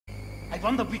I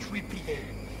wonder which will prevail,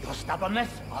 your stubbornness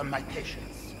or my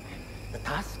patience. The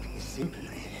task is simple.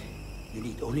 You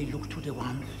need only look to the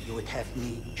one you would have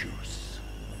me choose.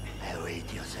 I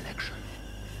await your selection.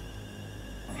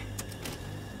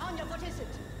 Anya, what is it?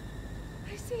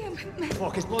 I see him.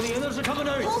 Focus, blow the others are coming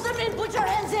out! Hold him in, put your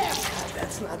hands there!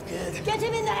 That's not good. Get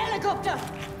him in the helicopter!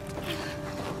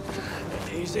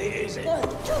 Easy, easy.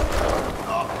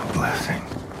 A blessing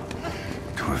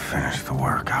to have finished the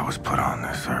work I was put on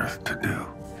this earth to do.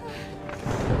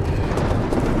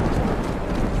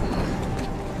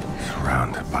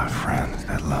 Surrounded by friends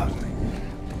that love me.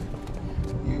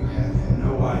 You have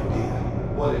no idea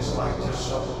what it's like to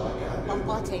suffer like I do.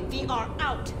 Bombate, we are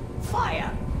out!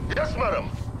 Fire! Yes, madam.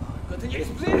 He's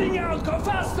bleeding out! Go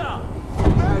faster!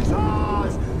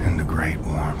 And the great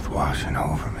warmth washing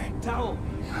over me. Towel!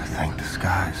 I think the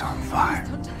sky's on fire.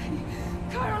 Don't die.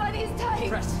 Caroline, he's dying.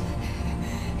 Press.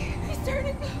 He's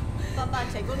turning blue.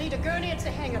 Bombate, we'll need a gurney at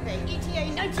the hangar bay.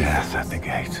 ETA 96. Death at the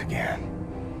gates again.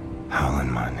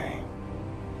 Howling my name.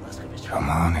 Come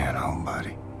on in, old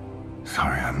buddy.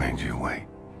 Sorry I made you wait.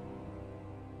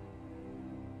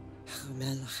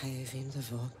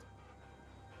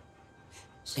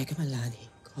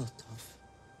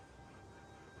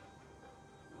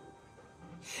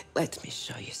 Let me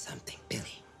show you something,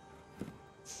 Billy.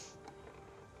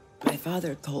 My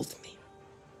father told me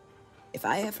if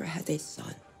I ever had a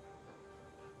son,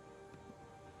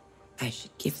 I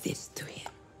should give this to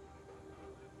him.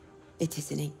 It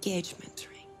is an engagement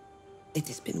ring. It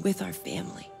has been with our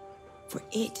family for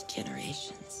 8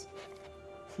 generations.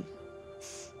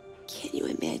 Can you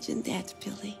imagine that,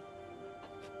 Billy?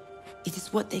 It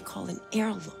is what they call an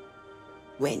heirloom.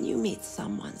 When you meet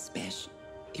someone special,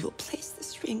 you will place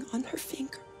this ring on her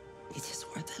finger. It is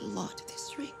worth a lot,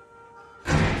 this ring.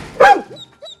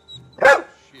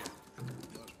 Shit.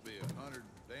 Must be 100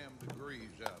 damn degrees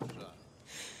outside.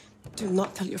 Do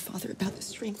not tell your father about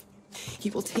this ring. He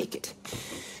will take it.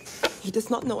 He does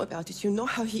not know about it. You know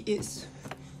how he is.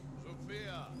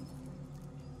 Sophia!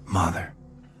 Mother,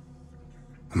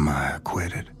 am I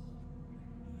acquitted?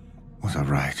 Was I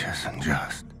righteous and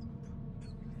just?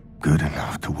 Good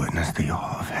enough to witness the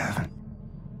awe of heaven?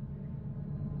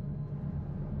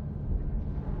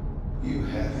 You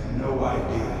have no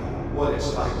idea what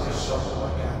it's like to suffer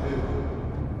like I do.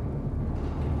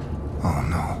 Oh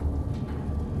no.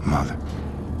 Mother,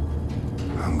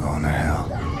 I'm going to hell.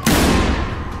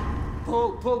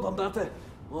 Pull, Bombate.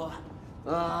 Well,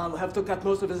 I'll have to cut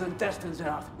most of his intestines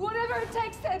out. Whatever it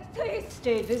takes, then, please.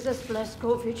 Stay with us,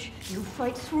 Blazkowicz. You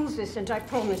fight through this, and I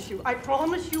promise you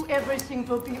everything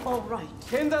will be all right.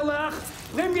 Kinderlach,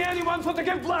 nimm mir anyone for the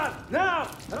give blood! Now!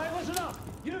 All right, listen up!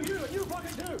 You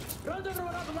fucking too! Round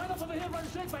everyone up and line up over here by the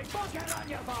sick bay. Fuck on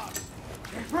your boss!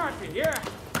 Murphy, yeah?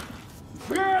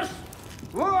 Yes!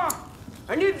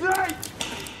 I need light!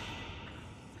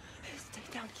 Stay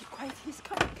down, keep quiet, he's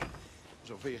coming.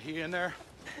 Sophia, he in there?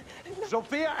 No.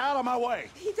 Sophia, out of my way!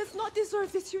 He does not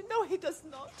deserve this, you know he does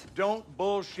not. Don't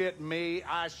bullshit me.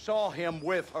 I saw him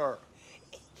with her.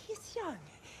 He's young.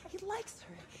 He likes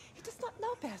her. He does not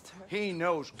know better. He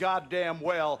knows goddamn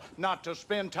well not to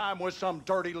spend time with some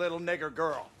dirty little nigger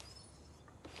girl.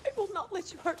 I will not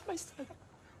let you hurt my son.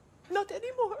 Not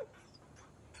anymore.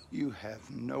 You have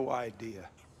no idea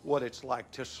what it's like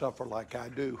to suffer like I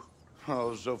do.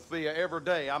 Oh, Sophia, every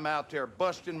day I'm out there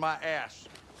busting my ass,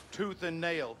 tooth and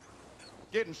nail,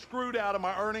 getting screwed out of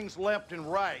my earnings left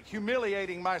and right,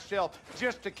 humiliating myself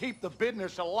just to keep the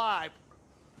business alive.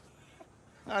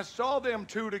 I saw them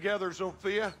two together,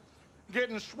 Sophia,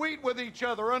 getting sweet with each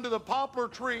other under the poplar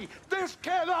tree. This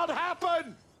cannot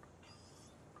happen!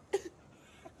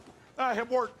 I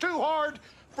have worked too hard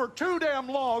for too damn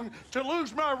long to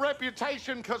lose my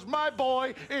reputation because my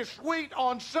boy is sweet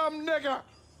on some nigger.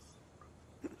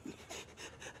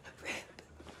 Rip,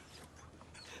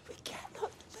 we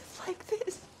cannot live like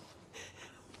this.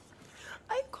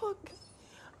 I cook,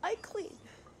 I clean,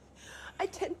 I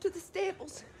tend to the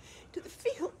stables, to the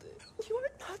field. You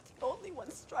are not the only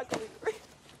one struggling, Rip.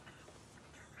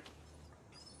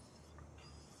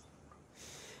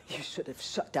 You should have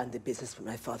shut down the business when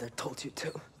my father told you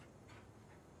to.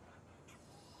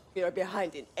 You are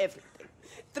behind in everything.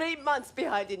 3 months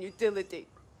behind in utility.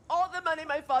 All the money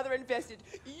my father invested,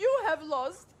 you have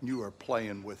lost. You are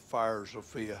playing with fire,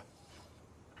 Sophia.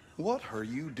 What are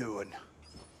you doing?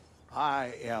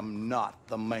 I am not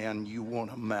the man you want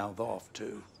to mouth off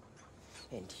to.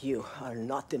 And you are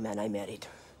not the man I married.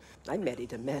 I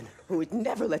married a man who would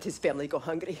never let his family go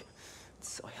hungry.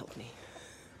 So help me.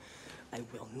 I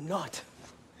will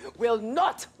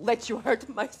not let you hurt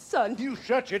my son. You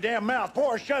shut your damn mouth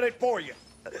before I shut it for you.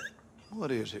 What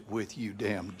is it with you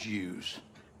damn Jews?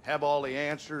 Have all the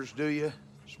answers, do you?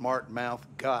 Smart mouth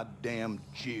goddamn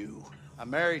Jew. I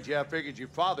married you, I figured your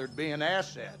father'd be an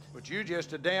asset. But you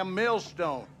just a damn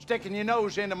millstone, sticking your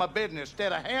nose into my business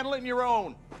instead of handling your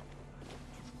own.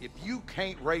 If you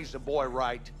can't raise the boy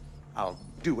right, I'll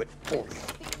do it for you.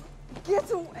 Get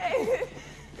away!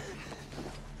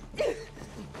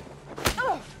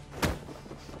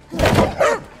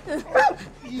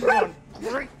 You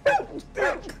ungrateful.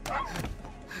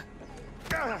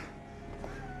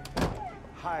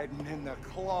 Hiding in the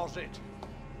closet.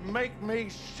 Make me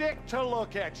sick to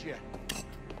look at you.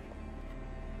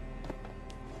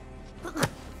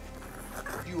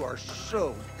 You are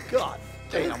so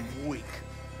goddamn weak.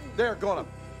 They're gonna...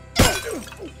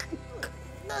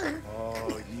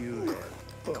 Oh, you have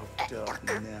fucked up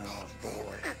now,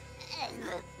 boy.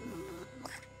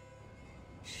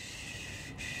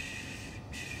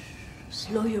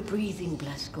 Slow your breathing,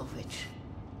 Blazkowicz.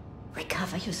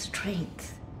 Recover your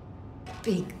strength.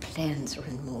 Big plans are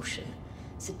in motion.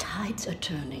 The tides are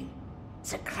turning.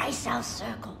 The Kreisau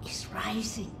circle is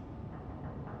rising.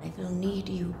 I will need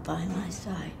you by my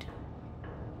side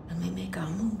when we make our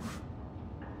move.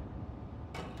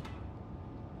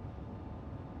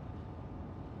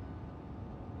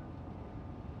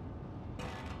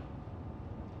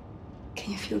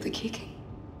 Can you feel the kicking?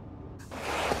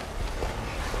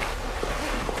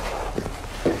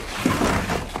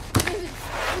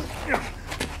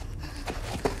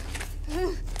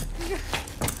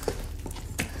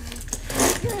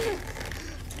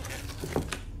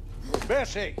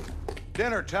 Bessie,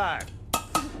 dinner time.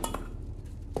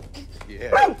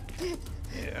 Yeah.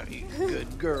 Yeah, you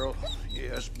good girl.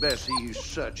 Yes, Bessie, you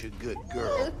such a good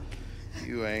girl.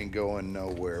 You ain't going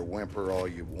nowhere. Whimper all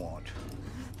you want.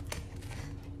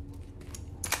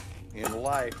 In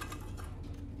life,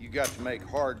 you got to make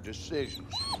hard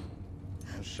decisions.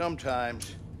 And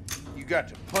sometimes, you got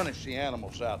to punish the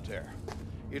animals out there.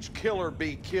 It's kill or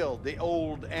be killed. The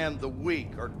old and the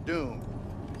weak are doomed.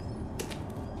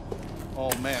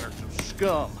 All manners of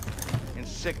scum and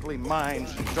sickly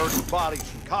minds and dirty bodies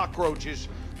and cockroaches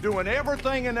doing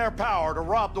everything in their power to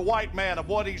rob the white man of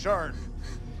what he's earned.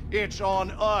 It's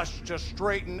on us to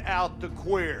straighten out the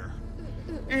queer.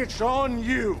 It's on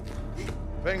you.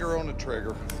 Finger on the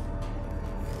trigger.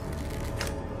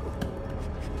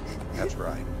 That's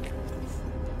right.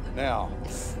 Now,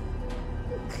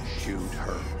 shoot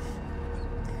her.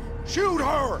 Shoot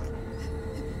her!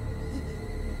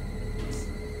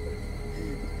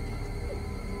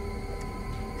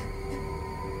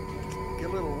 You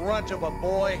little runt of a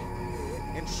boy,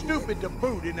 and stupid to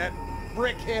boot in that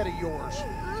brick head of yours.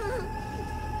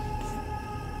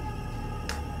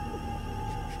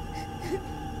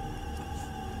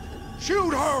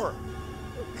 Shoot her!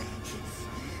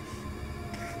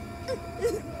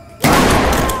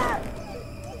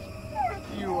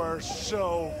 You are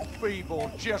so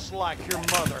feeble, just like your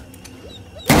mother.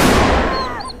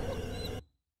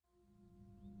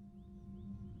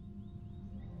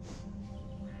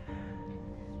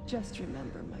 Just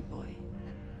remember, my boy,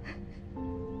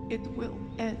 it will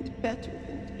end better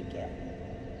than it began.